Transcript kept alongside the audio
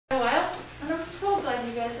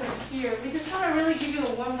you guys are here. We just want to really give you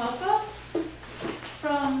a warm welcome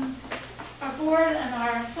from our board and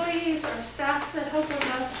our employees, our staff that help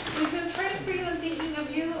with us. We've been praying for you and thinking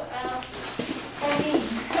of you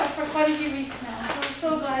for quite a few weeks now. So we're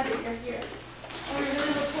so glad that you're here. And we really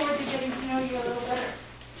look forward to getting to know you a little better.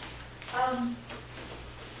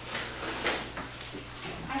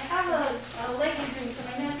 I have a leg injury, so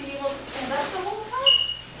I may not be able to stand up the whole time.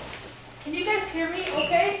 Can you guys hear me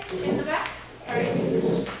okay in the back? All right.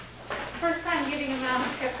 First time giving a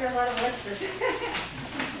mask after a lot of lectures.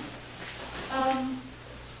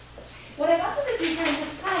 What I wanted to do during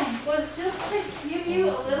this time was just to give you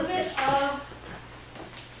a little bit of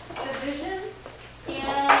the vision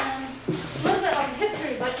and a little bit of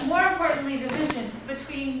history, but more importantly, the vision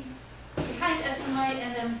behind SMI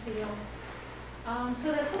and MCO.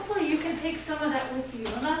 So that hopefully you can take some of that with you.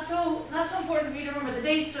 And not so important for you to remember the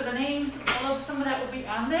dates or the names, although some of that will be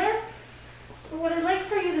on there. But what I'd like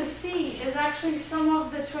for you to see is actually some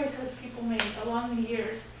of the choices people made along the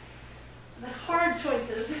years. The hard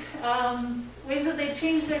choices, ways that they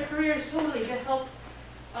changed their careers totally to help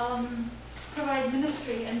provide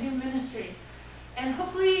ministry and do ministry. And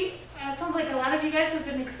hopefully, it sounds like a lot of you guys have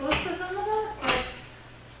been exposed to some of that, but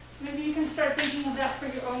maybe you can start thinking of that for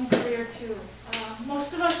your own career too.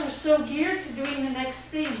 Most of us are so geared to doing the next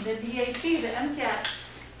thing, the DAP, the MCAT,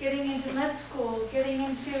 getting into med school, getting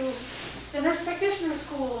into the nurse practitioner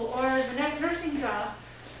school, or the nursing job.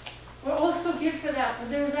 We're all so geared for that, but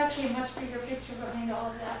there's actually a much bigger picture behind all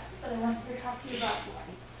of that I wanted to talk to you about.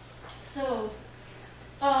 So,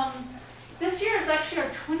 this year is actually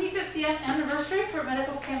our 25th anniversary for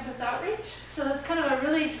Medical Campus Outreach, so that's kind of a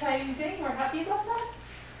really exciting thing. We're happy about that.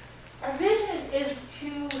 Our vision is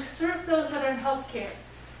to serve those that are in healthcare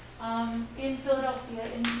in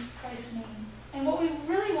Philadelphia, in Christ's name. And what we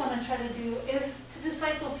really want to try to do is to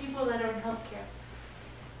disciple people that are in healthcare.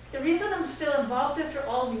 The reason I'm still involved after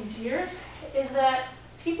all these years is that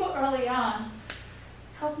people early on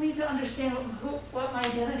helped me to understand what my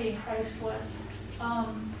identity in Christ was.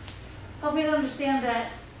 Helped me to understand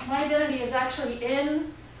that my identity is actually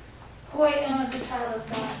in who I am as a child of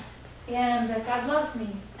God. And that God loves me,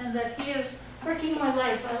 and that He is working in my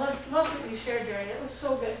life. I love what you shared, Jerry. It was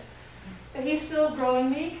so good. That He's still growing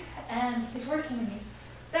me, and He's working in me.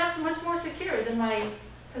 That's much more secure than my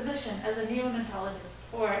position as a neonatologist,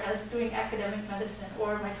 or as doing academic medicine,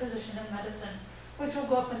 or my position in medicine, which will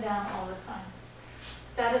go up and down all the time.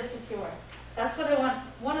 That is secure. That's what I want.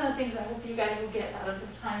 One of the things I hope you guys will get out of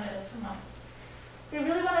this time at SMI. We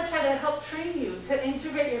really want to try to help train you to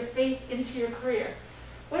integrate your faith into your career.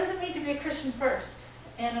 What does it mean to be a Christian first,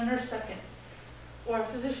 and a nurse second, or a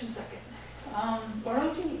physician second, or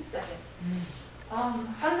OT second?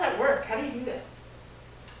 How does that work? How do you do that?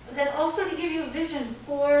 And then also to give you a vision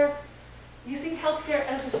for using healthcare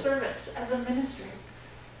as a service, as a ministry.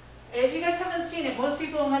 If you guys haven't seen it, most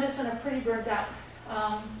people in medicine are pretty burnt out,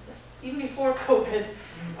 even before COVID.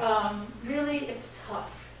 Really, it's tough.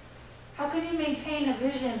 How can you maintain a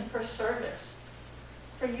vision for service?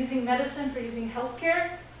 For using medicine, for using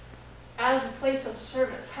healthcare as a place of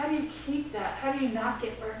service. How do you keep that? How do you not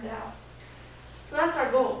get burned out? So that's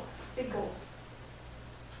our goal, big goals.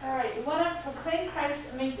 All right, we want to proclaim Christ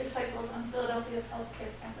and make disciples on Philadelphia's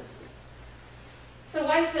healthcare campuses. So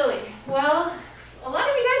why Philly? Well, a lot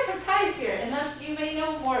of you guys have ties here, and you may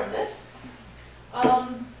know more of this.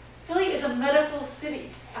 Philly is a medical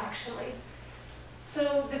city, actually.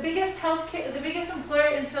 So the biggest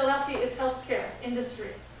employer in Philadelphia is healthcare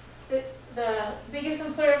industry. The biggest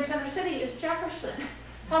employer in Center City is Jefferson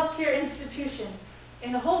Healthcare Institution.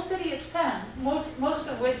 In the whole city, it's 10, most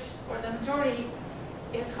of which, or the majority,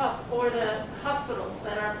 is the hospitals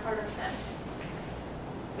that are part of 10.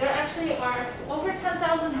 There actually are over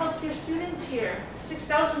 10,000 healthcare students here,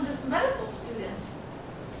 6,000 just medical students.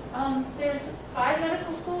 There's 5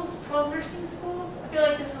 medical schools, 12 nursing schools. I feel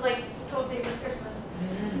like this is like 12 days of Christmas.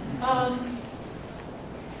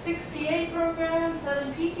 6 PA programs,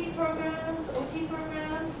 7 PT programs, OT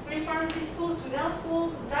programs, 3 pharmacy schools, 2 dental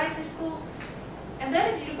schools, a dietary school. And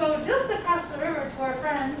then if you go just across the river to our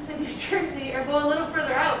friends in New Jersey, or go a little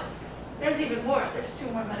further out, there's even more. There's 2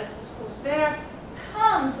 more medical schools there.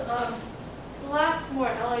 Tons of, lots more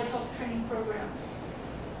allied health training programs.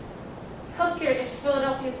 Healthcare is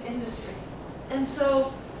Philadelphia's industry. And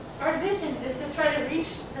so our vision is to try to reach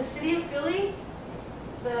the city of Philly,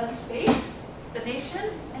 the state, the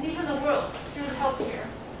nation, and even the world through healthcare.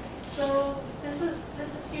 So this is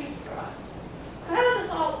huge for us.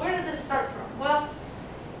 So where did this start from? Well,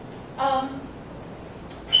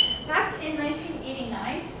 back in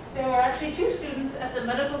 1989, there were actually 2 students at the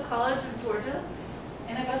Medical College of Georgia,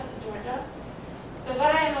 in Augusta, Georgia. The guy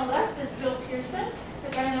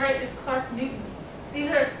right is Clark Newton. These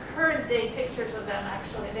are current day pictures of them,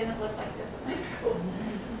 actually. They didn't look like this in high school.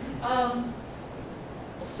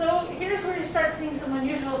 So here's where you start seeing some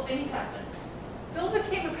unusual things happen. Bill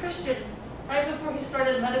became a Christian right before he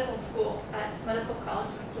started medical school at Medical College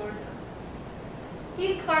of Georgia.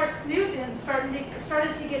 He and Clark Newton started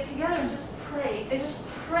to get together and just pray. They just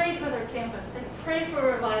prayed for their campus. They prayed for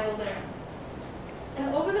a revival there.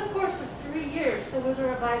 And over the course of 3 years, there was a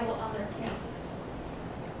revival on their campus.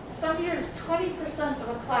 Some years, 20% of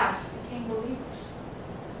a class became believers.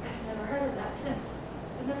 I've never heard of that since.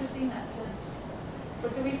 I've never seen that since.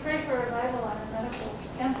 But do we pray for a revival on our medical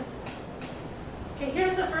campuses? Okay,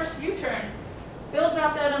 here's the first U-turn. Bill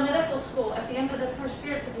dropped out of medical school at the end of the first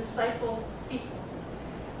year to disciple people.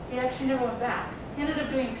 He actually never went back. He ended up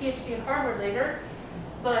doing a PhD at Harvard later,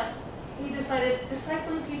 but he decided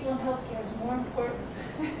discipling people in healthcare is more important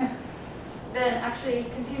than actually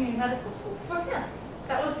continuing medical school for him.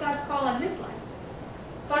 That was God's call on his life.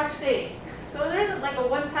 Clark stayed. So there isn't like a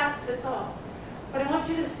one path fits all. But I want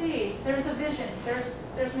you to see there's a vision.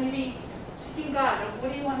 There's maybe seeking God of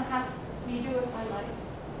what do you want to have me do with my life.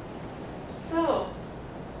 So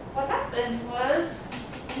what happened was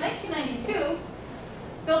in 1992,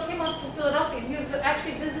 Bill came up to Philadelphia, and he was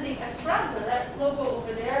actually visiting Esperanza. That logo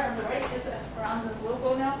over there on the right is Esperanza's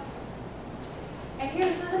logo now. And he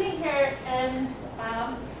was visiting here, and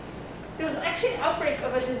there was actually an outbreak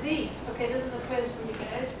of a disease. Okay, this is a quiz for you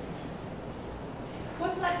guys.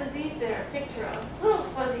 What's that disease there? A picture of? It's a little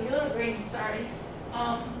fuzzy, a little grainy, sorry.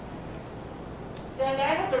 The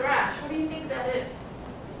guy has a rash. What do you think that is?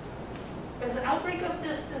 There's an outbreak of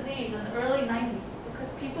this disease in the early 90s because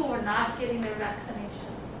people were not getting their vaccinations.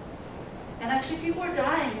 And actually people were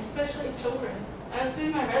dying, especially children. I was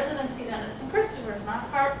doing my residency then at St. Christopher's, not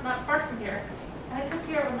far from here. And I took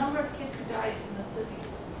care of a number of kids who died from this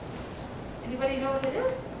disease. Anybody know what it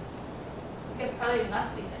is? You guys probably have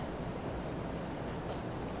not seen it.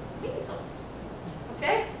 Measles.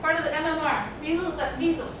 Okay? Part of the MMR.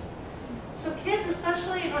 Measles. So kids,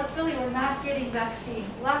 especially in North Philly, were not getting vaccines.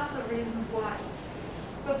 Lots of reasons why.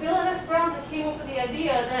 But Bill and Esperanza came up with the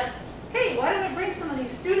idea that, hey, why don't we bring some of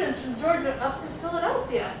these students from Georgia up to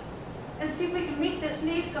Philadelphia and see if we can meet this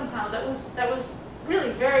need somehow. That was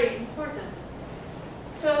really very important.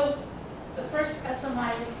 So the first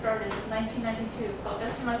SMI was started in 1992 called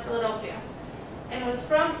SMI Philadelphia. And it was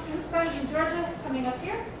from students coming from Georgia coming up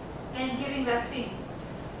here and giving vaccines.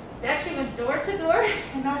 They actually went door to door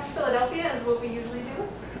in North Philadelphia, as what we usually do,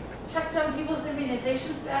 checked on people's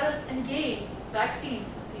immunization status, and gave vaccines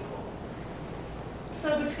to people.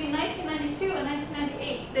 So between 1992 and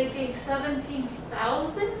 1998, they gave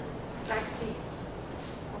 17,000 vaccines.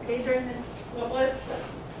 Okay, during this, what was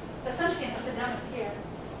essentially an epidemic here.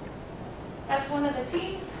 That's one of the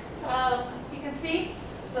teams. You can see,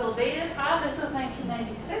 little dated. This is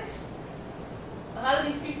 1996. A lot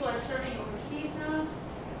of these people are serving overseas now.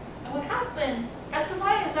 And what happened,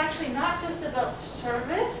 SMI is actually not just about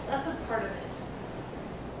service, that's a part of it.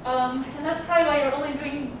 And that's probably why you're only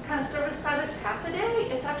doing kind of service projects half a day.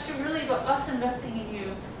 It's actually really about us investing in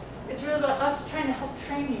you. It's really about us trying to help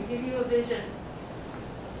train you, give you a vision.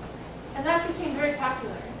 And that became very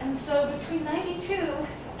popular. And so between 92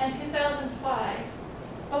 and 2005,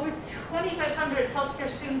 over 2,500 healthcare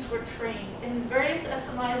students were trained in various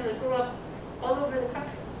SMIs that grew up all over the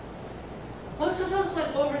country. Most of those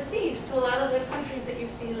went overseas to a lot of the countries that you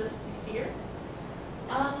see listed here.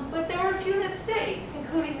 But there were a few that stayed,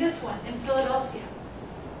 including this one in Philadelphia.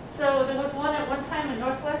 So there was one at one time in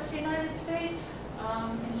Northwest United States,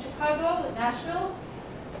 in Chicago, in Nashville.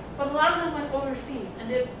 But a lot of them went overseas and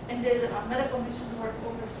did medical missions work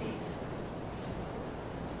overseas.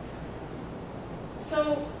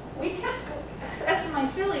 So we kept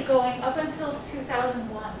SMI Philly going up until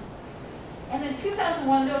 2001. And in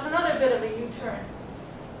 2001, there was another bit of a U-turn.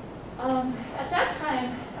 At that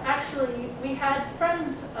time, actually, we had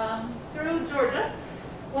friends through Georgia.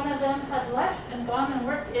 One of them had left and gone and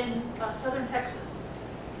worked in southern Texas.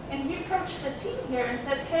 And he approached the team here and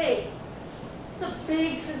said, hey, it's a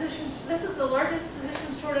big physician, this is the largest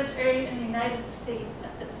physician shortage area in the United States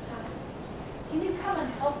at this time. Can you come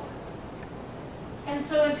and help us? And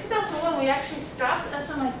so in 2001, we actually stopped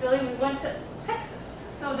SMI Philly. We went to Texas.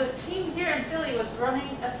 So the team here in Philly was running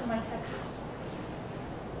SMI Texas.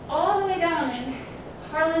 All the way down in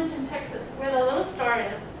Harlingen, Texas, where the little star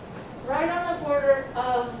is, right on the border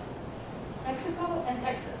of Mexico and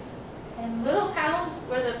Texas. In little towns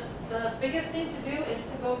where the biggest thing to do is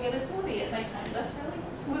to go get a smoothie at nighttime. That's really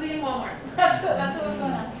smoothie in Walmart. That's what was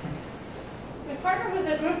going on. We partnered with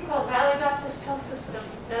a group called Valley Baptist Health System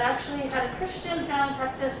that actually had a Christian family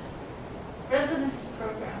practice residency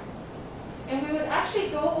program. And we would actually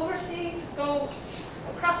go overseas, go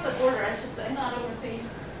across the border, I should say, not overseas,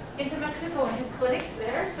 into Mexico and do clinics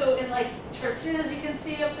there. So in like churches you can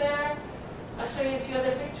see up there. I'll show you a few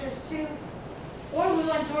other pictures too. Or we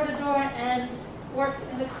went door to door and worked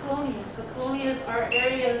in the colonias. The colonias are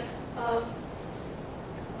areas of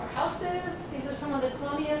our houses. These are some of the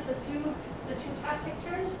colonias, the two top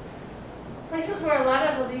pictures. Places where a lot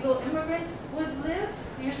of illegal immigrants would live,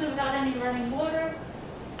 usually without any running water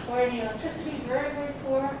or any electricity, very, very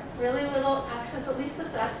poor, really little access, at least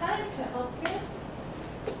at that time, to healthcare.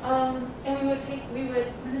 And we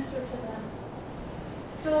would minister to them.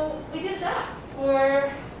 So we did that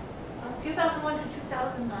for 2001 to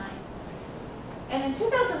 2009. And in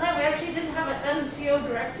 2009, we actually didn't have an MCO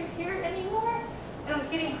director here anymore. It was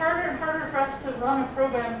getting harder and harder for us to run a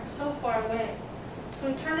program so far away. So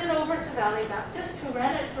we turned it over to Valley Baptist, who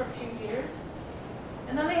ran it for a few years.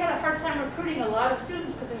 And then they had a hard time recruiting a lot of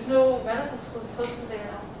students because there's no medical schools close to there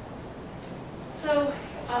now. So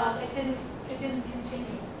it didn't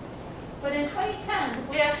continue. But in 2010,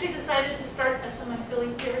 we actually decided to start SMI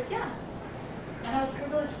Philly here again. And I was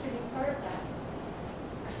privileged to be part of that.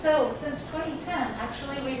 So since 2010,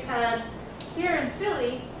 actually we've had here in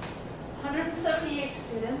Philly 178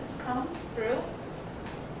 students come through.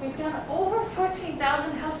 We've done over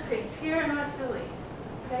 14,000 house screens here in North Philly.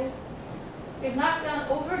 Okay? We've knocked down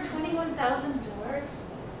over 21,000 doors.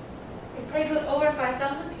 We've prayed with over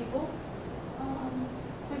 5,000 people.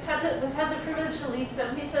 We've had the privilege to lead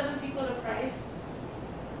 77 people to Christ.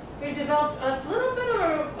 We've developed a little bit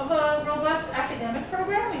of a robust academic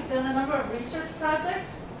program. We've done a number of research projects.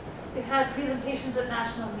 We've had presentations at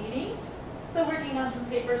national meetings. Still working on some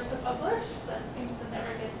papers to publish. That seems to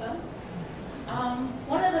never get done.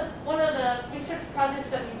 One of the research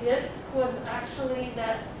projects that we did was actually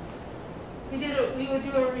that we would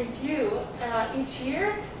do a review each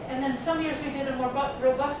year, and then some years we did a more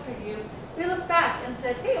robust review. We looked back and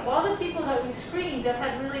said, hey, of all the people that we screened that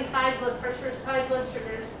had really high blood pressures, high blood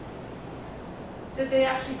sugars, did they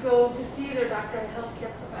actually go to see their doctor and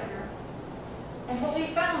healthcare provider? And what we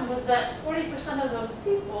found was that 40% of those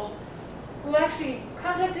people who actually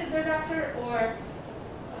contacted their doctor or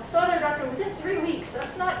saw their doctor within 3 weeks,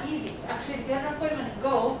 that's not easy, actually, to get an appointment and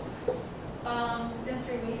go within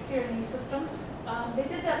 3 weeks here in these systems. They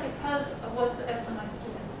did that because of what the SMI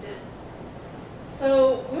students did.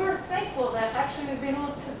 So we were thankful that actually we've been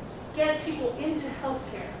able to get people into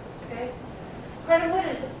healthcare, okay? Part of what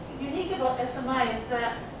is unique about SMI is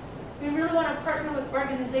that we really want to partner with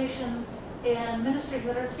organizations and ministries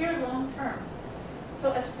that are here long term.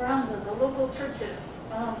 So Esperanza, the local churches,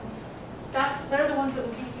 they're the ones that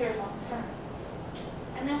will be here long term.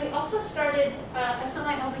 And then we also started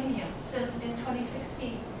SMI Albania in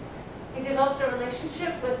 2016. We developed a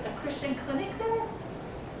relationship with a Christian clinic there,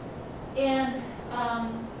 and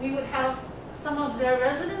we would have some of their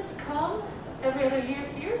residents come every other year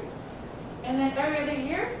here, and then every other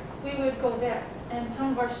year we would go there. And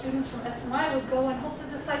some of our students from SMI would go and help to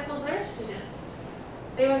disciple their students.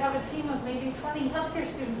 They would have a team of maybe 20 healthcare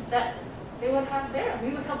students that they would have there. We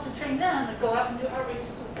would help to train them and go out and do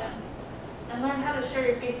outreaches with them and learn how to share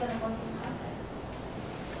your faith in a Muslim context.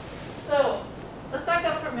 So let's back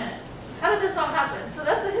up for a minute. How did this all happen? So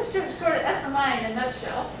that's the history of sort of SMI in a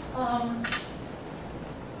nutshell.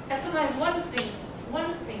 SMI is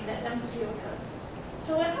one thing that MCO does.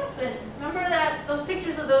 So what happened? Remember those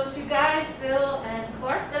pictures of those two guys, Bill and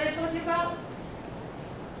Clark, that I told you about?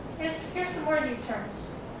 Here's some more U-turns.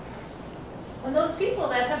 When those people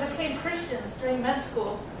that have became Christians during med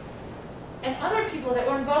school and other people that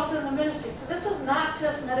were involved in the ministry, so this was not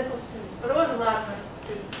just medical students, but it was a lot of medical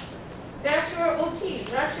students. They actually were OTs,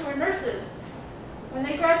 they actually were nurses. When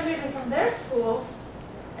they graduated from their schools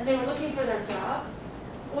and they were looking for their job,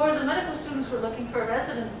 or the medical students were looking for a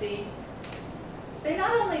residency, they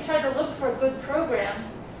not only tried to look for a good program,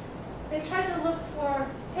 they tried to look for,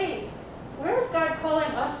 hey, where is God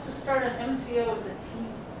calling us to start an MCO as a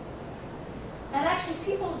team? And actually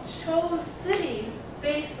people chose cities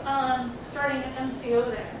based on starting an MCO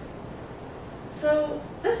there. So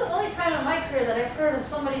this is the only time in my career that I've heard of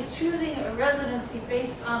somebody choosing a residency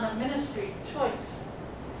based on a ministry choice.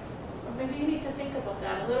 Or maybe you need to think about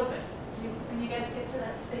that a little bit when you guys get to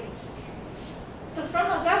that stage. So from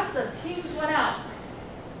Augusta, teams went out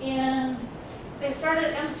and they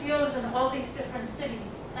started MCOs in all these different cities,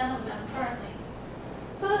 10 of them currently.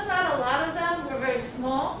 So there's not a lot of them, we're very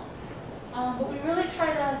small, but we really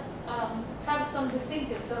try to have some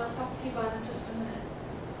distinctives that I'll talk to you about in just a minute.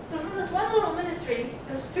 So from this one little ministry,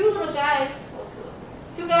 there's two guys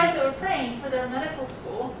that were praying for their medical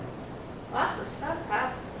school. Lots of stuff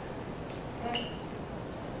happened. Okay?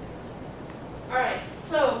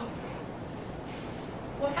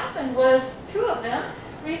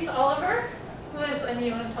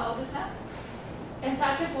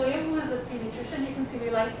 who was the pediatrician, you can see we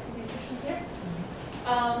like pediatricians here,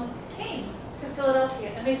 came to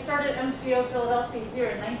Philadelphia, and they started MCO Philadelphia here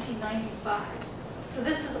in 1995. So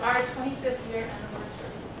this is our 25th year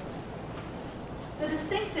anniversary. The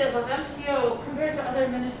distinctive of MCO compared to other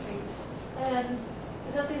ministries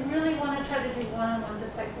is that they really want to try to do one-on-one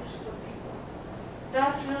discipleship with people.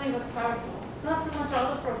 That's really what's powerful. It's not so much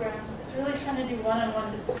all the programs, it's really trying to do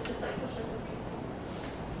one-on-one discipleship with people.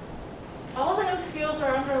 All the MCOs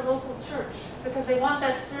are under a local church because they want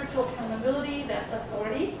that spiritual accountability, that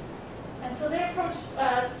authority. And so they approached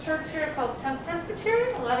a church here called 10th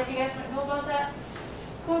Presbyterian, a lot of you guys might know about that,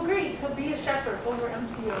 who agreed to be a shepherd over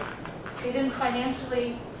MCO. They didn't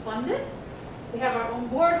financially fund it. We have our own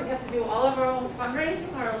board, we have to do all of our own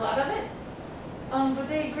fundraising, or a lot of it. But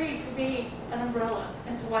they agreed to be an umbrella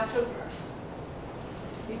and to watch over us.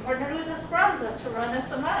 We partnered with Esperanza to run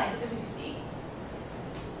SMI, as you see.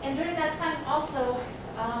 And during that time also,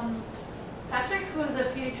 Patrick, who is a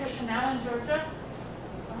pediatrician now in Georgia,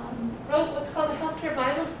 wrote what's called a healthcare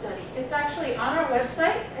Bible study. It's actually on our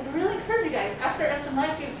website. I'd really encourage you guys, after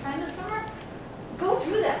SMI, if you have time this summer, go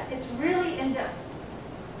through that. It's really in-depth.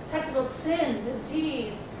 It talks about sin,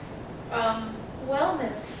 disease,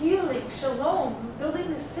 wellness, healing, shalom,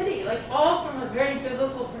 building the city, like all from a very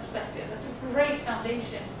biblical perspective. It's a great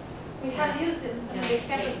foundation. We have used it in some of the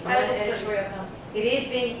campus Bible studies. It is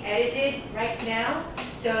being edited right now,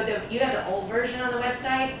 so you have the old version on the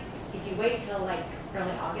website. If you wait till like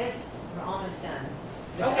early August, we're almost done.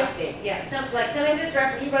 Okay. Update. Yeah, some of this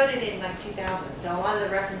reference, he wrote it in like 2000, so a lot of the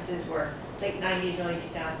references were late 90s, early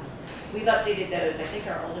 2000s. We've updated those. I think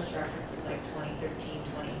our oldest reference is like 2013,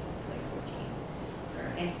 2014.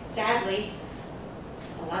 And sadly,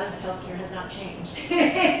 a lot of healthcare has not changed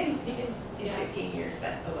in 15 years,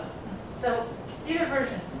 but oh well. So either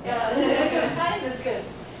version, time is good.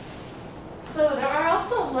 So there are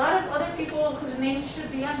also a lot of other people whose names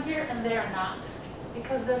should be on here, and they are not,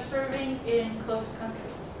 because they're serving in closed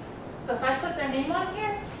countries. So if I put their name on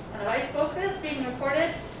here, and if I spoke this being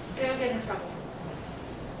recorded, they'll get in trouble.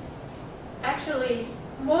 Actually,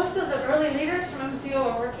 most of the early leaders from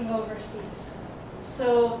MCO are working overseas.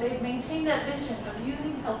 So they've maintained that vision of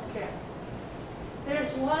using healthcare.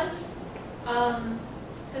 There's one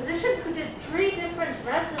physician who did 3 different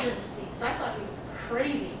residencies. I thought he was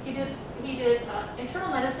crazy. He did internal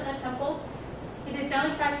medicine at Temple. He did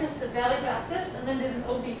family practice at Valley Baptist, and then did an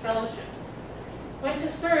OB fellowship. Went to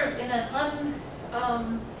serve in a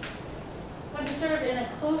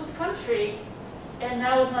closed country, and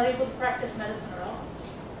now is not able to practice medicine at all.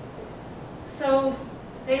 So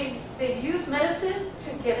they've used medicine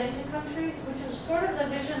to get into countries, which is sort of the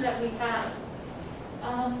vision that we have.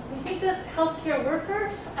 We think that healthcare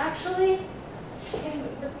workers actually,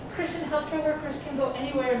 the Christian healthcare workers can go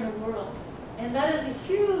anywhere in the world. And that is a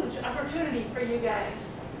huge opportunity for you guys,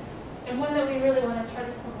 and one that we really want to try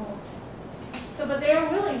to promote. So, but they are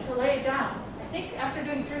willing to lay it down. I think after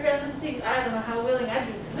doing 3 residencies, I don't know how willing I'd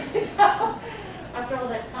be to lay it down after all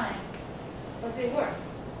that time, but they were.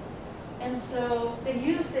 And so they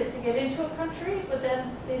used it to get into a country, but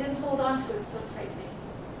then they didn't hold on to it so tightly.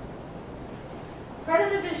 Part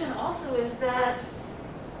of the vision also is that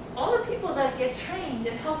all the people that get trained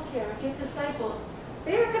in healthcare, get discipled,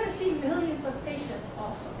 they are going to see millions of patients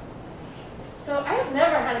also. So I've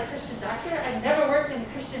never had a Christian doctor. I've never worked in a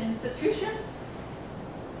Christian institution.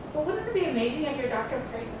 But wouldn't it be amazing if your doctor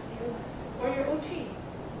prayed with you, or your OT,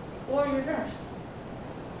 or your nurse?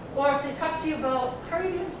 Or if they talk to you about, how are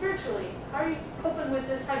you doing spiritually? How are you coping with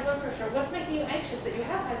this high blood pressure? What's making you anxious that you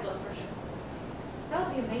have high blood pressure? That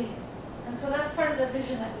would be amazing. And so that's part of the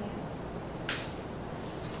vision that we have.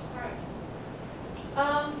 All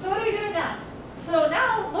right. So what are we doing now? So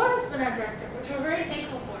now Laura's been our director, which we're very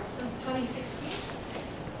thankful for since 2016.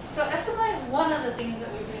 So SMI is one of the things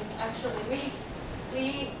that we do, actually.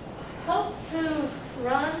 We help to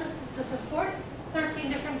support 13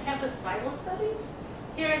 different campus Bible studies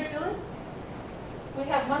here in Philly. We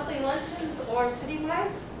have monthly luncheons or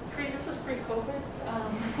citywide. This is pre-COVID.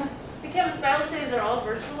 The campus Bible studies are all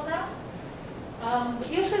virtual now.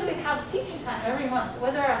 Usually we have teaching time every month,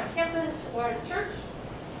 whether on a campus or at church.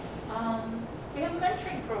 We have a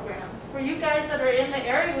mentoring program. For you guys that are in the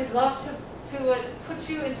area, we'd love to put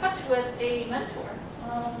you in touch with a mentor.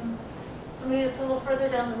 Somebody that's a little further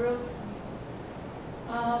down the road.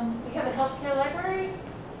 We have a healthcare library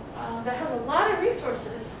that has a lot of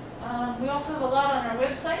resources. We also have a lot on our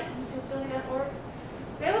website, mcphilly.org.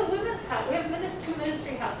 We have a women's house. We have 2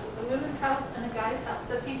 ministry houses, a women's house and a guy's house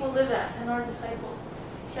that people live at and are discipled,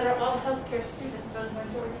 that are all healthcare students, or the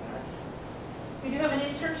majority of it. We do have an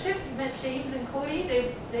internship. You met James and Cody.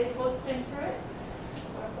 They've both been through it.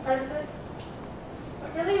 part of it.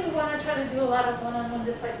 But really, we want to try to do a lot of one-on-one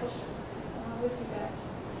discipleship with you guys.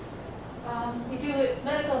 We do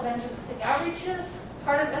medical evangelistic outreaches,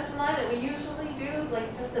 part of SMI that we usually do,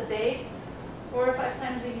 like just a day, 4 or 5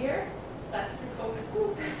 times a year. That's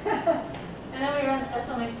pre-COVID. And then we run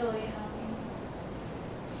SMI Philadelphia.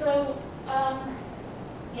 So,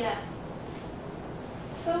 yeah.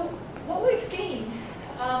 So what we've seen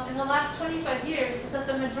in the last 25 years is that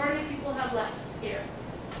the majority of people have left here.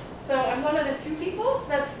 So I'm one of the few people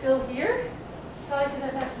that's still here, probably because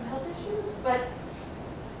I've had some health issues, but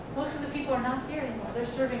most of the people are not here anymore. They're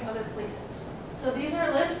serving other places. So these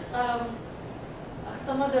are lists of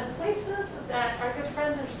some of the places that our good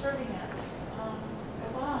friends are serving at.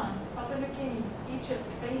 Gabon, Papua New Guinea, Egypt,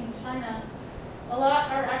 Spain, China. A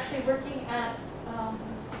lot are actually working at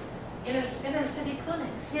inner city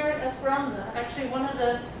clinics here at Esperanza. Actually, one of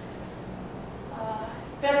the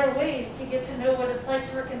better ways to get to know what it's like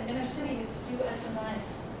to work in the inner city is to do SMI.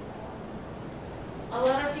 A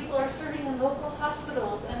lot of people are serving in local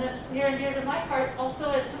hospitals, and near and dear to my heart,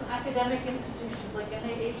 also at some academic institutions like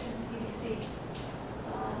NIH and CDC.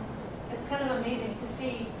 It's kind of amazing to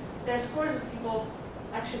see there are scores of people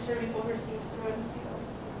actually serving overseas through MCO.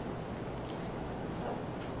 So,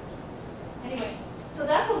 anyway, so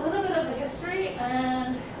that's a little bit of the history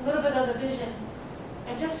and a little bit of the vision.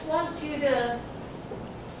 I just want you to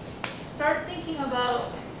start thinking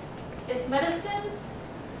about, is medicine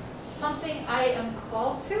something I am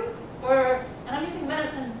called to? Or, and I'm using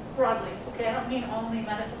medicine broadly, okay? I don't mean only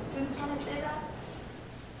medical students when I say that.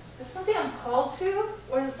 Is it something I'm called to,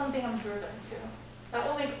 or is it something I'm driven to? That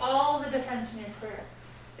will make all the difference in your career.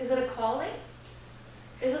 Is it a calling?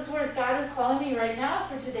 Is this where God is calling me right now,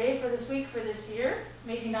 for today, for this week, for this year?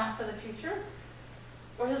 Maybe not for the future.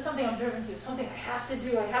 Or is it something I'm driven to? Something I have to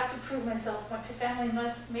do. I have to prove myself. My family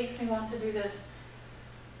makes me want to do this.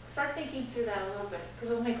 Start thinking through that a little bit,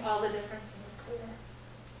 because it'll make all the difference in your career.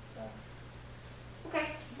 So, okay,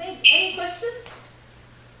 thanks. Any questions?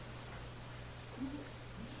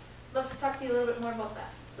 Love to talk to you a little bit more about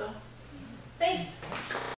that. So, thanks.